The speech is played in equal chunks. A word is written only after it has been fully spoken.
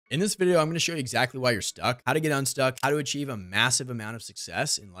In this video, I'm going to show you exactly why you're stuck, how to get unstuck, how to achieve a massive amount of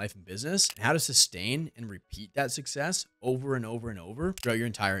success in life and business, and how to sustain and repeat that success over and over and over throughout your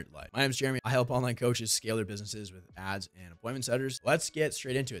entire life. My name is Jeremy. I help online coaches scale their businesses with ads and appointment setters. Let's get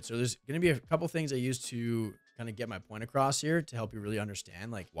straight into it. So there's going to be a couple things I use to kind of get my point across here to help you really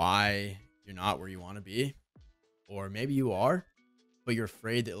understand like why you're not where you want to be, or maybe you are, but you're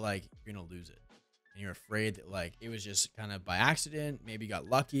afraid that like you're going to lose it. And you're afraid that like it was just kind of by accident, maybe you got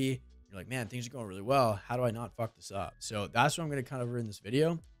lucky. You're like, man, things are going really well. How do I not fuck this up? So that's what I'm going to cover in this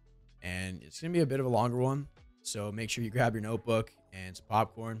video. And it's going to be a bit of a longer one. So make sure you grab your notebook and some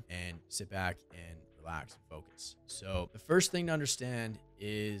popcorn and sit back and relax and focus. So the first thing to understand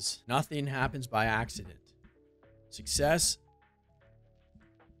is nothing happens by accident. Success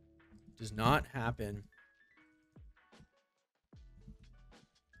does not happen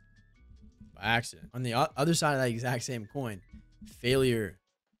by accident. On the other side of that exact same coin, failure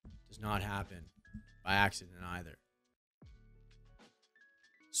does not happen by accident either.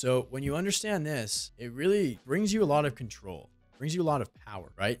 So when you understand this, it really brings you a lot of control, brings you a lot of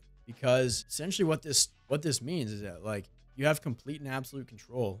power, right? Because essentially what this means is that like you have complete and absolute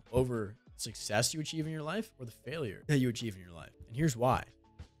control over success you achieve in your life or the failure that you achieve in your life. And here's why.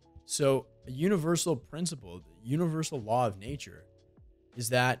 So a universal principle, the universal law of nature is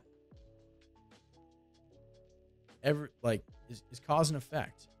that is cause and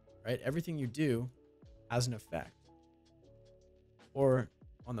effect, right? Everything you do has an effect. Or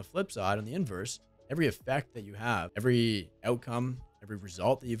on the flip side, on the inverse, every effect that you have, every outcome, every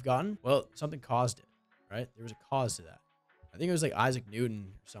result that you've gotten, well, something caused it, right? There was a cause to that. I think it was like Isaac Newton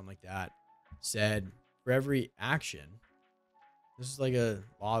or something like that said, for every action, this is like a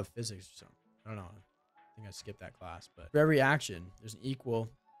law of physics or something. I don't know. I think I skipped that class, but for every action, there's an equal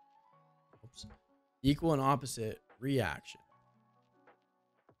and opposite reaction.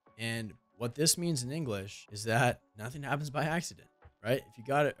 And what this means in English is that nothing happens by accident, right? If you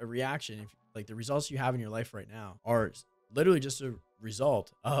got a reaction, if like the results you have in your life right now are literally just a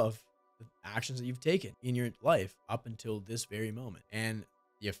result of the actions that you've taken in your life up until this very moment. And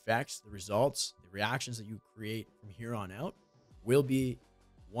the effects, the results, the reactions that you create from here on out will be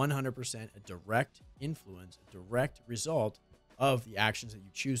 100% a direct influence, a direct result of the actions that you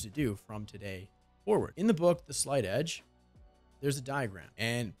choose to do from today forward. In the book, The Slight Edge, there's a diagram.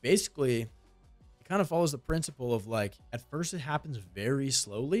 And basically, it kind of follows the principle of like, at first it happens very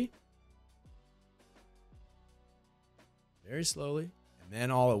slowly, and then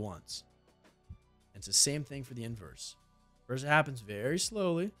all at once. And it's the same thing for the inverse. First it happens very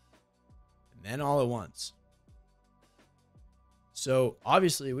slowly, and then all at once. So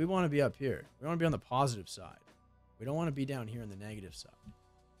obviously we want to be up here. We want to be on the positive side. We don't want to be down here on the negative side,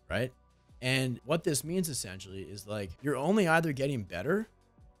 right? And what this means essentially is like, you're only either getting better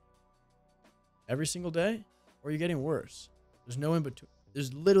every single day or you're getting worse. There's no in between.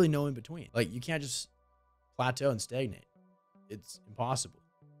 There's literally no in between. Like you can't just plateau and stagnate. It's impossible.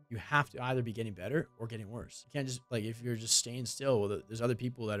 You have to either be getting better or getting worse. You can't just like, if you're just staying still, well, there's other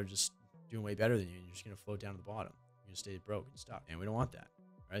people that are just doing way better than you and you're just going to float down to the bottom. You're going to stay broke and stuck. And we don't want that,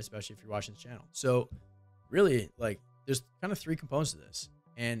 right? Especially if you're watching this channel. So really like there's kind of three components to this.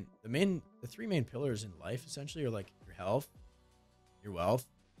 And the three main pillars in life essentially are like your health, your wealth,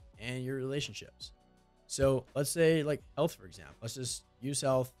 and your relationships. So let's say like health, for example. Let's just use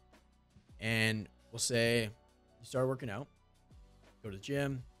health, and we'll say you start working out, go to the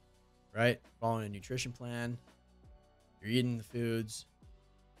gym, right? Following a nutrition plan. You're eating the foods.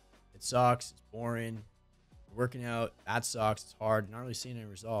 It sucks. It's boring. You're working out. That sucks. It's hard. You're not really seeing any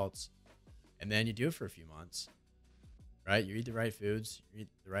results. And then you do it for a few months. Right? You eat the right foods, you eat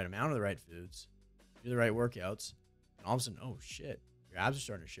the right amount of the right foods, do the right workouts, and all of a sudden, oh shit, your abs are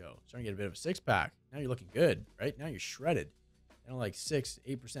starting to show, starting to get a bit of a six pack. Now you're looking good, right? Now you're shredded. You know, like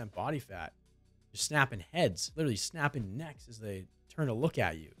 6-8% body fat. You're snapping heads, literally snapping necks as they turn to look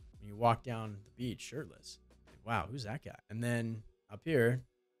at you when you walk down the beach shirtless. Like, wow, who's that guy? And then up here,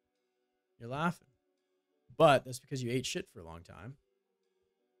 you're laughing. But that's because you ate shit for a long time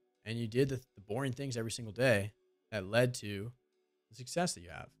and you did the boring things every single day that led to the success that you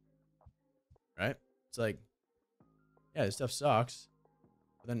have, right? It's like, yeah, this stuff sucks,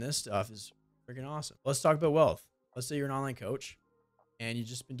 but then this stuff is freaking awesome. Let's talk about wealth. Let's say you're an online coach and you've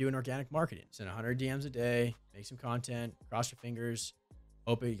just been doing organic marketing. Send 100 DMs a day, make some content, cross your fingers,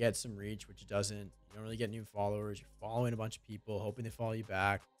 hope it gets some reach, which it doesn't. You don't really get new followers. You're following a bunch of people, hoping they follow you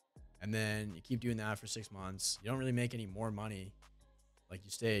back. And then you keep doing that for 6 months. You don't really make any more money. Like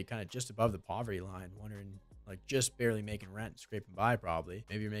you stay kind of just above the poverty line, wondering, like just barely making rent, scraping by probably.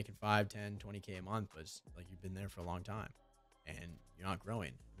 Maybe you're making 5, 10, 20K a month, but it's like you've been there for a long time. and you're not growing.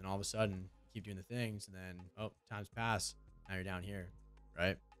 And then all of a sudden, you keep doing the things, and then, oh, times pass. Now you're down here,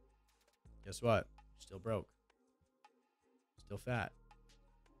 right? Guess what? You're still broke, still fat,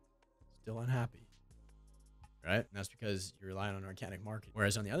 still unhappy, right? And that's because you're relying on organic marketing.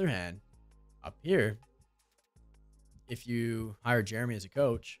 Whereas on the other hand, up here, if you hire Jeremy as a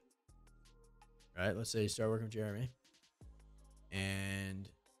coach, right? Let's say you start working with Jeremy and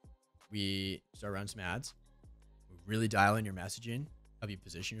we start running some ads. We really dial in your messaging, help you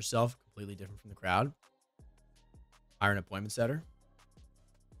position yourself completely different from the crowd, hire an appointment setter,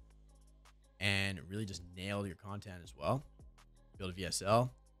 and really just nail your content as well. Build a VSL.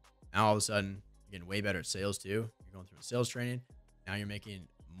 Now all of a sudden, you're getting way better at sales too. You're going through a sales training. Now you're making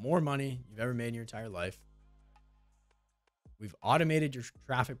more money you've ever made in your entire life. We've automated your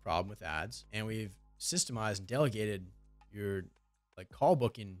traffic problem with ads, and we've systemized and delegated your call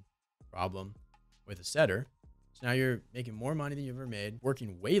booking problem with a setter. So now you're making more money than you've ever made,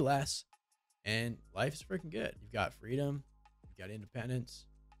 working way less, and life is freaking good. You've got freedom, you've got independence,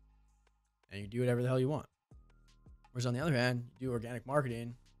 and you do whatever the hell you want. Whereas on the other hand, you do organic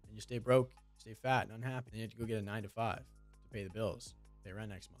marketing and you stay broke, stay fat and unhappy. Then you have to go get a 9 to 5 to pay the bills, pay rent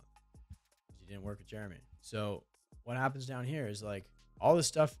next month because you didn't work with Jeremy. So what happens down here is like all this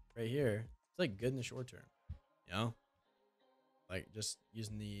stuff right here, it's like good in the short term, you know? Like just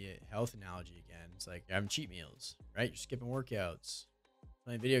using the health analogy again, it's like you're having cheat meals, right? You're skipping workouts,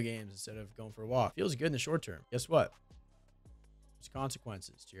 playing video games instead of going for a walk. Feels good in the short term. Guess what? There's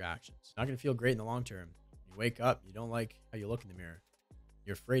consequences to your actions. It's not going to feel great in the long term. You wake up, you don't like how you look in the mirror.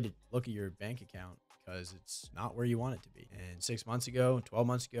 You're afraid to look at your bank account because it's not where you want it to be. And 6 months ago, 12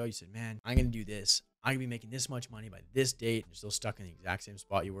 months ago, you said, man, I'm going to do this. I'm going to be making this much money by this date. And you're still stuck in the exact same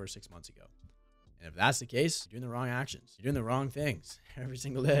spot you were 6 months ago. And if that's the case, you're doing the wrong actions. You're doing the wrong things every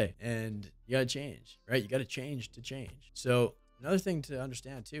single day. And you got to change, right? You got to change to change. So another thing to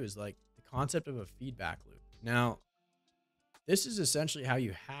understand too is like the concept of a feedback loop. Now, this is essentially how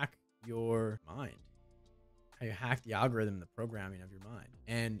you hack your mind, how you hack the algorithm, the programming of your mind.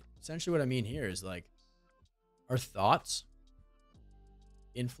 And essentially what I mean here is like our thoughts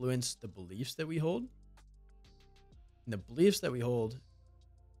influence the beliefs that we hold. And the beliefs that we hold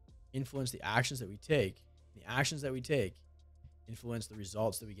influence the actions that we take. The actions that we take influence the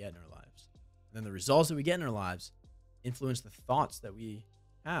results that we get in our lives. And then the results that we get in our lives influence the thoughts that we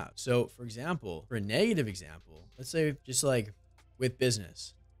have. So for example, for a negative example, let's say just like with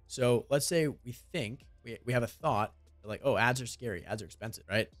business. So let's say we think, we have a thought like, oh, ads are scary, ads are expensive,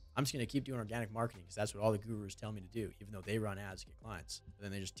 right? I'm just going to keep doing organic marketing because that's what all the gurus tell me to do, even though they run ads to get clients. But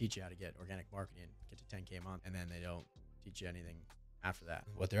then they just teach you how to get organic marketing, get to 10K a month, and then they don't teach you anything after that,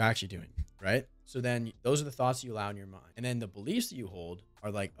 what they're actually doing, right? So then those are the thoughts you allow in your mind. And then the beliefs that you hold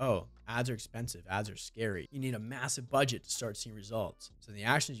are like, oh, ads are expensive, ads are scary. You need a massive budget to start seeing results. So the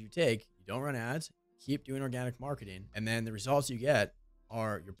actions you take, you don't run ads, keep doing organic marketing, and then the results you get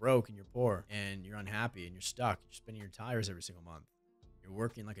are you're broke and you're poor and you're unhappy and you're stuck. You're spinning your tires every single month. You're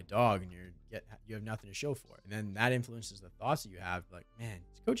working like a dog and you have nothing to show for it. And then that influences the thoughts that you have. Like, man,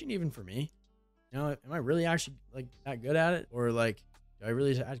 is coaching even for me? You know, am I really actually like that good at it? Or like, do I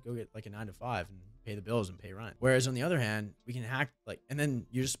really have to go get like a 9 to 5 and pay the bills and pay rent? Whereas on the other hand, we can hack and then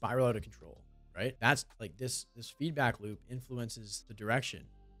you just spiral out of control, right? That's like this feedback loop influences the direction.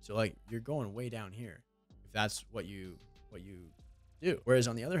 So like you're going way down here if that's what you do. Whereas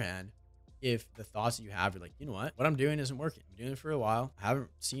on the other hand, if the thoughts that you have are like, you know what I'm doing isn't working. I'm doing it for a while. I haven't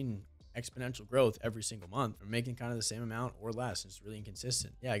seen exponential growth every single month. I'm making kind of the same amount or less. It's really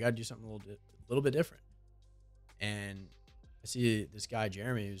inconsistent. Yeah, I got to do something a little bit different. And I see this guy,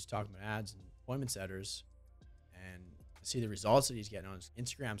 Jeremy, who's talking about ads and appointment setters, and I see the results that he's getting on his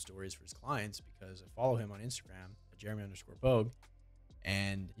Instagram stories for his clients because I follow him on Instagram at Jeremy_Pogue.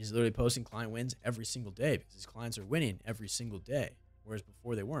 And he's literally posting client wins every single day because his clients are winning every single day. Whereas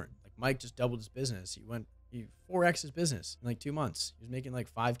before they weren't. Like Mike just doubled his business. He 4X his business in like 2 months. He was making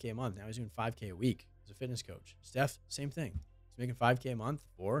like 5K a month. Now he's doing 5K a week as a fitness coach. Steph, same thing. He's making 5K a month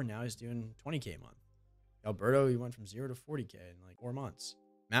before. Now he's doing 20K a month. Alberto, he went from 0 to 40K in like 4 months.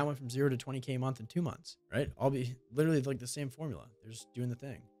 Matt went from 0 to 20K a month in 2 months, right? All be literally like the same formula. They're just doing the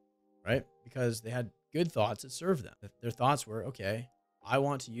thing, right? Because they had good thoughts that served them. Their thoughts were, okay, I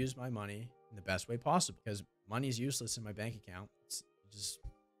want to use my money in the best way possible because money is useless in my bank account. It just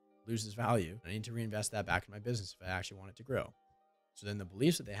loses value. I need to reinvest that back in my business if I actually want it to grow. So then the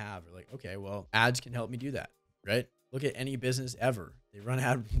beliefs that they have are like, okay, well, ads can help me do that, right? Look at any business ever. They run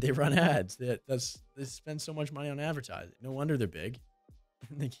ads. They spend so much money on advertising. No wonder they're big.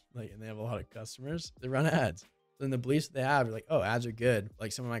 And they have a lot of customers. They run ads. So then the beliefs that they have are like, oh, ads are good.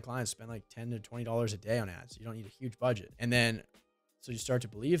 Like some of my clients spend like $10 to $20 a day on ads. You don't need a huge budget. And then, so you start to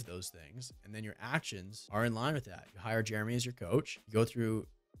believe those things, and then your actions are in line with that. You hire Jeremy as your coach. You go through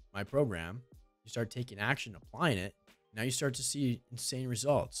my program. You start taking action, applying it. Now you start to see insane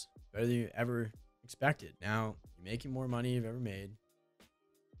results, better than you ever expected. Now you're making more money you've ever made,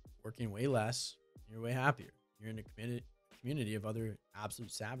 working way less, and you're way happier. You're in a community of other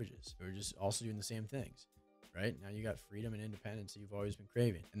absolute savages who are just also doing the same things, right? Now you got freedom and independence that you've always been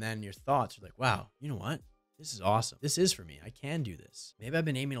craving. And then your thoughts are like, wow, you know what? This is awesome. This is for me. I can do this. Maybe I've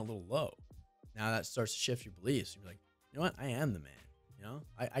been aiming a little low. Now that starts to shift your beliefs. You're like, you know what? I am the man. You know,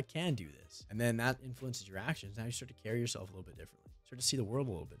 I can do this. And then that influences your actions. Now you start to carry yourself a little bit differently. Start to see the world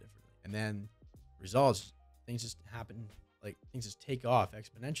a little bit differently. And then results, things just happen, like things just take off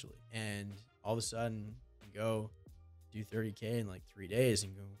exponentially. And all of a sudden you go do 30K in like 3 days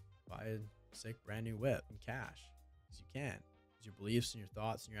and go buy a sick brand new whip in cash because you can. Because your beliefs and your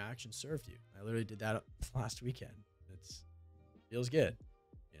thoughts and your actions served you. I literally did that last weekend. It feels good,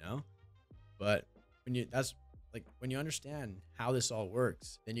 you know? But when you understand how this all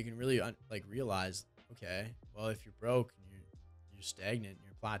works, then you can really realize, okay, well, if you're broke and you're stagnant and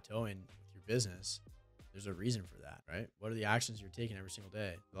you're plateauing with your business, there's a reason for that, right? What are the actions you're taking every single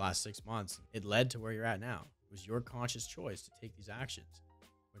day the last 6 months? It led to where you're at now. It was your conscious choice to take these actions,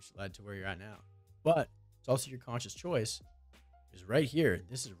 which led to where you're at now. But it's also your conscious choice is right here.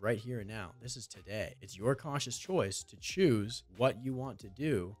 This is right here and now. This is today. It's your conscious choice to choose what you want to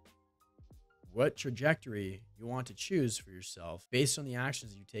do, what trajectory you want to choose for yourself based on the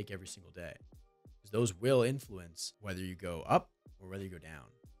actions that you take every single day. Because those will influence whether you go up or whether you go down,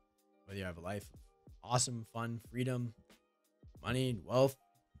 whether you have a life of awesome, fun, freedom, money, wealth,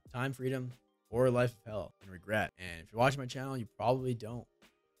 time freedom, or a life of hell and regret. And if you're watching my channel, you probably don't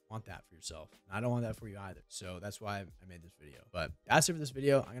want that for yourself. And I don't want that for you either. So that's why I made this video. But that's it for this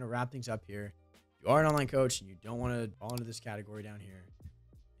video. I'm going to wrap things up here. If you are an online coach and you don't want to fall into this category down here,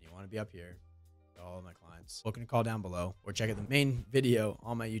 and you want to be up here, all of my clients, book a call down below or check out the main video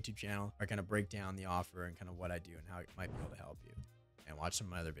on my YouTube channel where I kind of break down the offer and kind of what I do and how it might be able to help you, and watch some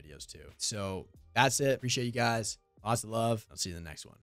of my other videos too. So that's it. Appreciate you guys. Lots of love. I'll see you in the next one.